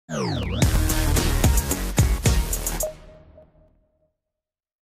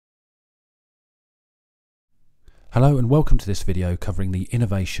Hello and welcome to this video covering the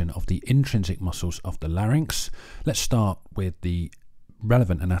innervation of the intrinsic muscles of the larynx. Let's start with the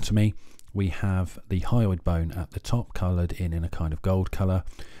relevant anatomy. We have the hyoid bone at the top, coloured in a kind of gold colour.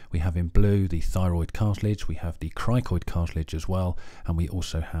 We have in blue the thyroid cartilage, we have the cricoid cartilage as well, and we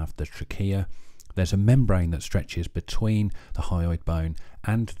also have the trachea. There's a membrane that stretches between the hyoid bone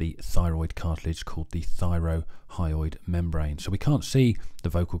and the thyroid cartilage called the thyrohyoid membrane. So we can't see the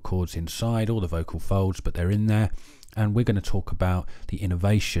vocal cords inside or the vocal folds, but they're in there. And we're going to talk about the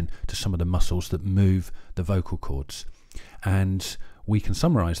innervation to some of the muscles that move the vocal cords. And we can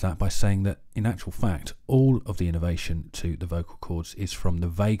summarize that by saying that in actual fact, all of the innervation to the vocal cords is from the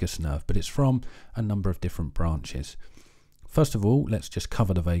vagus nerve, but it's from a number of different branches. First of all, let's just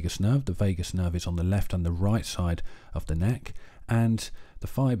cover the vagus nerve. The vagus nerve is on the left and the right side of the neck, and the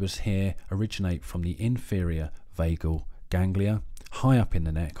fibres here originate from the inferior vagal ganglia, high up in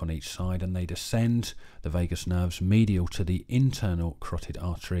the neck on each side, and they descend the vagus nerves medial to the internal carotid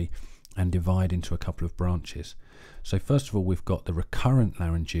artery and divide into a couple of branches. So first of all, we've got the recurrent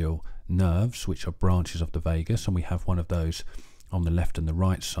laryngeal nerves, which are branches of the vagus, and we have one of those on the left and the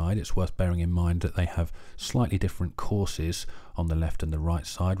right side. It's worth bearing in mind that they have slightly different courses on the left and the right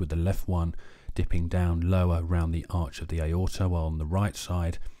side, with the left one dipping down lower around the arch of the aorta, while on the right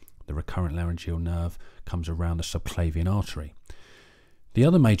side the recurrent laryngeal nerve comes around the subclavian artery. The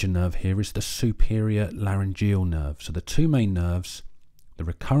other major nerve here is the superior laryngeal nerve. So the two main nerves, the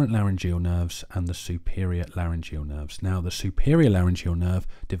recurrent laryngeal nerves and the superior laryngeal nerves. Now the superior laryngeal nerve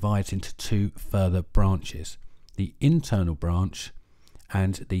divides into two further branches, the internal branch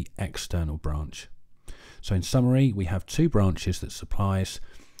and the external branch. So in summary, we have two branches that supplies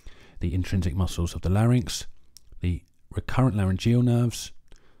the intrinsic muscles of the larynx, the recurrent laryngeal nerves,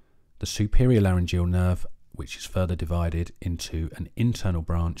 the superior laryngeal nerve, which is further divided into an internal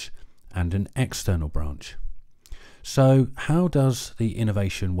branch and an external branch. So how does the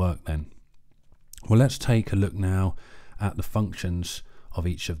innervation work then? Well, let's take a look now at the functions of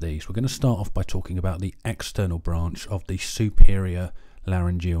each of these. We're going to start off by talking about the external branch of the superior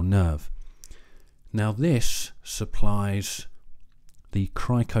laryngeal nerve. Now this supplies the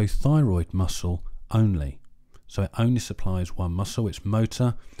cricothyroid muscle only. So it only supplies one muscle. It's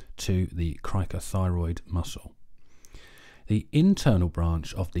motor to the cricothyroid muscle. The internal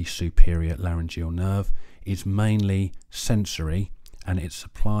branch of the superior laryngeal nerve is mainly sensory, and it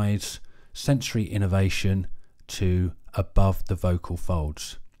supplies sensory innervation to above the vocal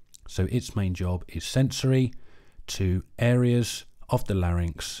folds. So its main job is sensory to areas of the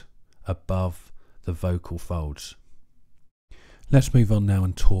larynx above the vocal folds. Let's move on now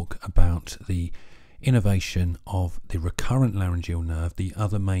and talk about the innervation of the recurrent laryngeal nerve, the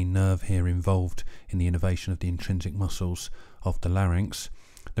other main nerve here involved in the innervation of the intrinsic muscles of the larynx.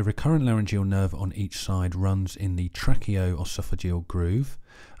 The recurrent laryngeal nerve on each side runs in the tracheo-esophageal groove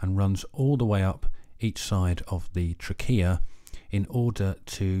and runs all the way up each side of the trachea in order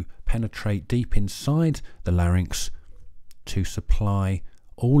to penetrate deep inside the larynx to supply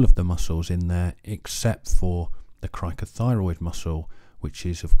all of the muscles in there except for the cricothyroid muscle, which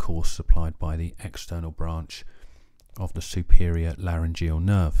is of course supplied by the external branch of the superior laryngeal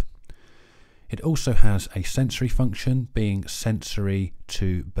nerve. It also has a sensory function, being sensory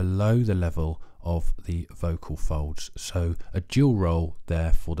to below the level of the vocal folds. So a dual role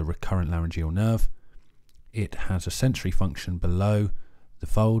there for the recurrent laryngeal nerve. It has a sensory function below the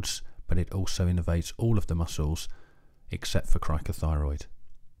folds, but it also innervates all of the muscles except for cricothyroid.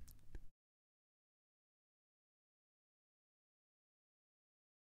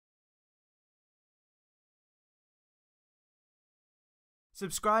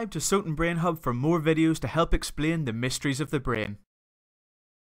 Subscribe to Soton Brain Hub for more videos to help explain the mysteries of the brain.